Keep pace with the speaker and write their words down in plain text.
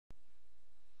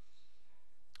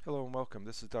Hello and welcome.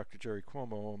 This is Dr. Jerry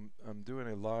Cuomo. I'm doing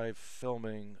a live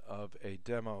filming of a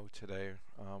demo today.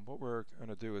 What we're going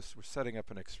to do is we're setting up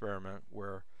an experiment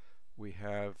where we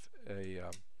have a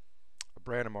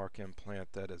Brandemark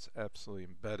implant that is absolutely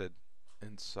embedded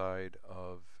inside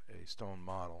of a stone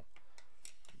model.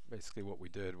 Basically what we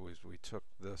did was we took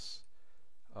this,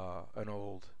 an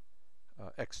old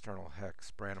external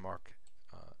hex Brandemark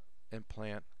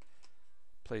implant,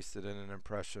 placed it in an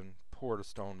impression, poured a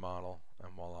stone model,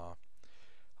 and voila.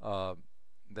 Uh,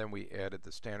 then we added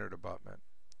the standard abutment,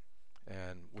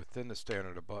 and within the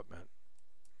standard abutment,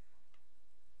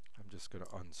 I'm just going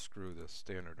to unscrew the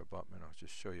standard abutment. I'll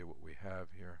just show you what we have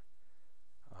here.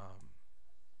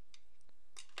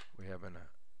 We have a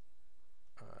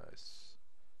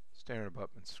standard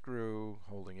abutment screw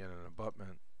holding in an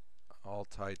abutment, all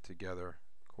tied together.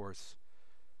 Of course,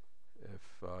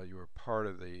 if you were part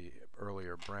of the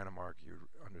earlier Brandemark, you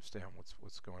understand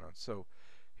what's going on. So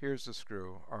here's the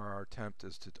screw. Our attempt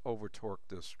is to over torque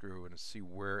this screw and to see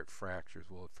where it fractures.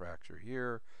 Will it fracture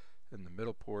here in the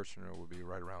middle portion, or will it be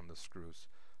right around the screws?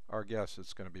 Our guess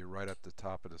is going to be right at the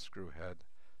top of the screw head.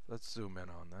 Let's zoom in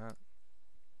on that.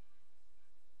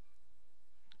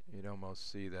 You'd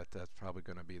almost see that that's probably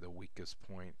going to be the weakest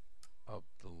point of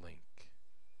the link.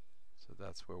 So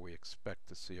that's where we expect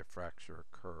to see a fracture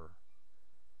occur.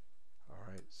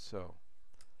 Alright, so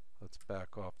let's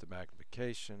back off the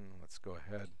magnification. Let's go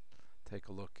ahead, take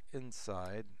a look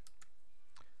inside.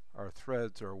 Our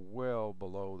threads are well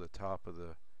below the top of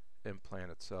the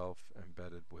implant itself,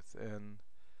 embedded within.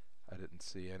 I didn't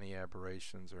see any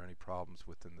aberrations or any problems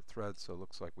within the threads, so it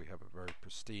looks like we have a very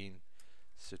pristine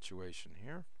situation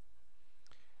here.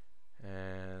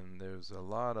 And there's a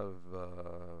lot of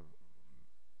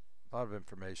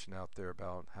information out there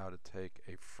about how to take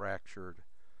a fractured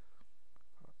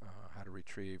how to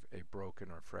retrieve a broken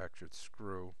or fractured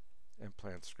screw,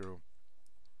 implant screw.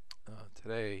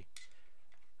 Today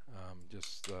I'm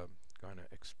just going to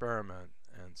experiment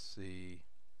and see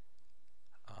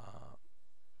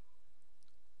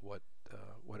what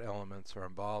elements are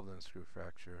involved in screw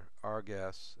fracture. Our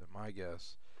guess, and my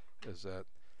guess, is that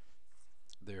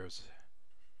there's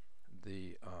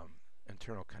the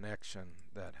internal connection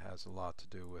that has a lot to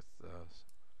do with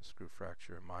screw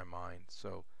fracture in my mind.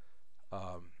 So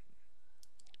I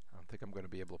don't think I'm going to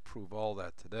be able to prove all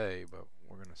that today, but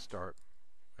we're going to start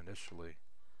initially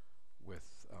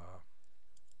with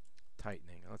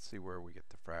tightening. Let's see where we get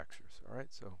the fractures.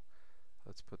 Alright, so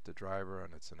let's put the driver on.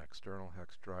 It's an external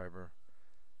hex driver,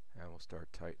 and we'll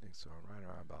start tightening. So I'm right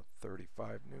around about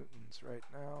 35 newtons right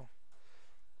now.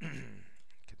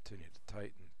 Continue to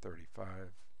tighten. 35.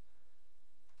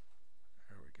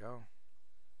 There we go.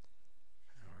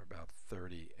 And we're about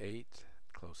 38,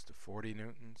 close to 40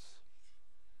 newtons.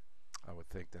 I would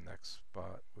think the next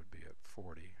spot would be at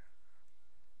 40.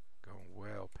 Going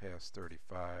well past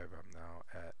 35. I'm now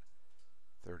at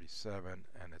 37,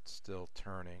 and it's still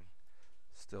turning,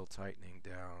 still tightening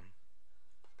down.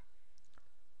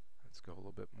 Let's go a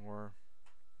little bit more.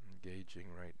 Engaging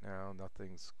right now.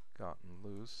 Nothing's gotten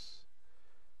loose.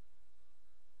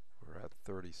 We're at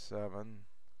 37,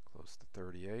 close to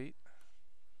 38.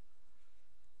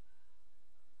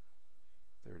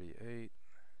 38.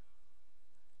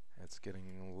 It's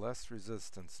getting less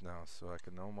resistance now, so I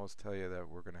can almost tell you that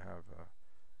we're going to have a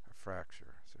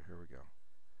fracture. So here we go.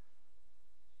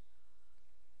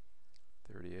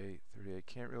 38, 38.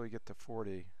 Can't really get to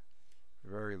 40.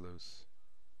 Very loose.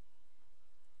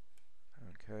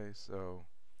 Okay, so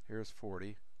here's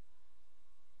 40.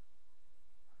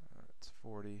 It's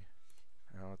 40.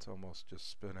 Now it's almost just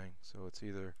spinning. So it's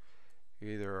either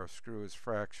our screw is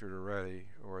fractured already,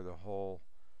 or the whole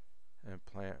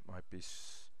implant might be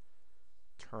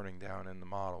turning down in the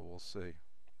model. We'll see.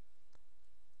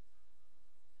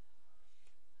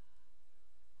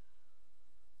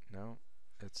 No,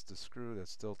 it's the screw that's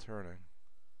still turning.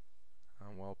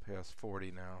 I'm well past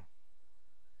 40 now.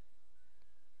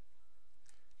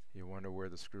 You wonder where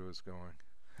the screw is going.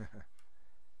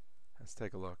 Let's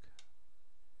take a look.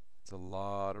 It's a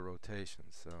lot of rotation,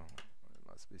 so it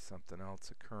must be something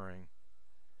else occurring.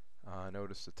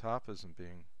 Notice the top isn't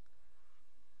being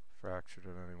fractured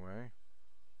in any way.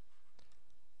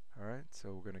 Alright,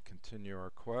 so we're going to continue our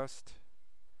quest.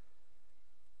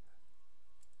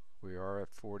 We are at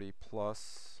 40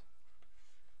 plus.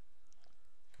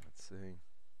 Let's see.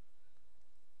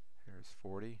 Here's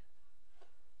 40.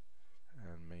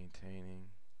 And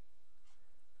maintaining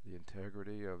the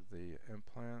integrity of the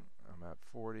implant. I'm at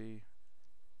 40.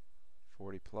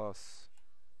 40 plus.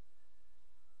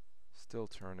 Still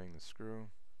turning the screw.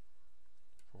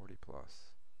 40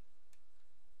 plus.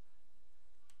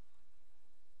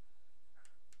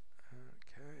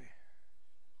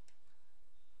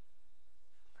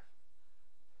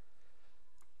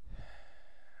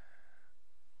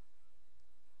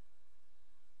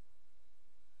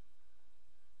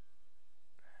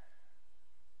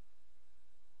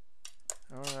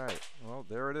 Alright, well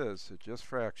there it is. It just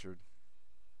fractured.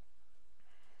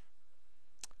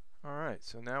 Alright,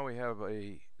 so now we have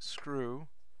a screw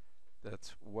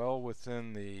that's well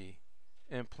within the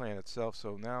implant itself.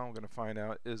 So now I'm going to find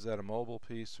out, is that a mobile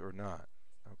piece or not?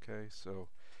 Okay, so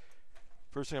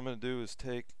first thing I'm going to do is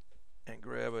take and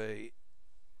grab a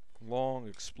long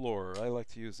explorer. I like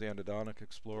to use the endodontic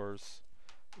explorers.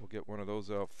 We'll get one of those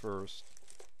out first.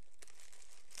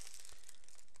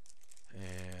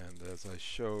 And as I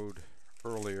showed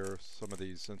earlier, some of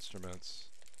these instruments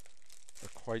are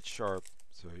quite sharp,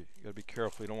 so you got to be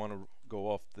careful. You don't want to go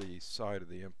off the side of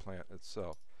the implant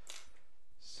itself.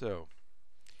 So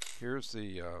here's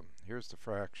the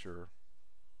fracture.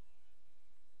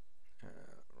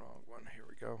 Wrong one. Here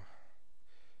we go.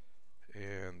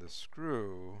 And the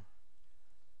screw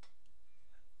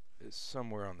is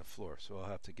somewhere on the floor, so I'll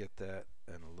have to get that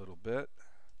in a little bit.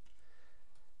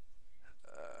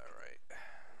 Alright,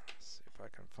 let's see if I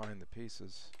can find the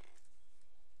pieces.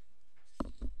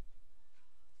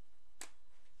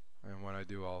 And when I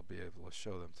do, I'll be able to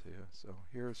show them to you. So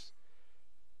here's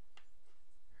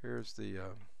the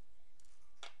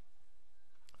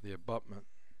abutment.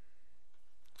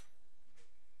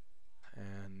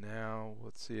 And now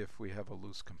let's see if we have a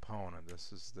loose component.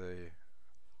 This is the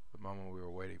moment we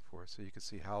were waiting for. So you can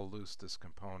see how loose this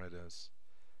component is.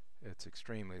 It's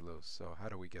extremely loose. So how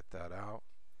do we get that out?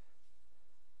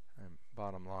 And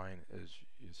bottom line is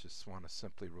you just want to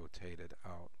simply rotate it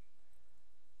out.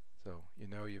 So you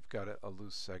know you've got a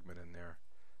loose segment in there.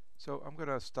 So I'm going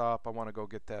to stop. I want to go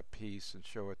get that piece and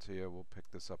show it to you. We'll pick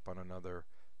this up on another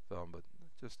film, but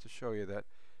just to show you that,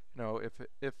 you know, if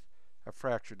a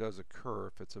fracture does occur,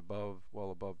 if it's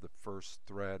well above the first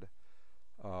thread,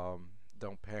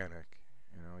 don't panic.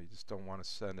 You know, you just don't want to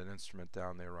send an instrument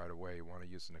down there right away. You want to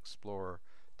use an explorer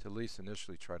to at least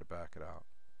initially try to back it out.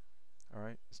 All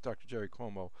right, it's Dr. Jerry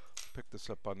Cuomo. We'll pick this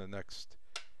up on the next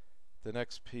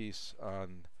piece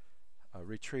on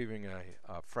retrieving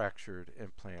a fractured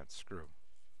implant screw.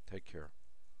 Take care.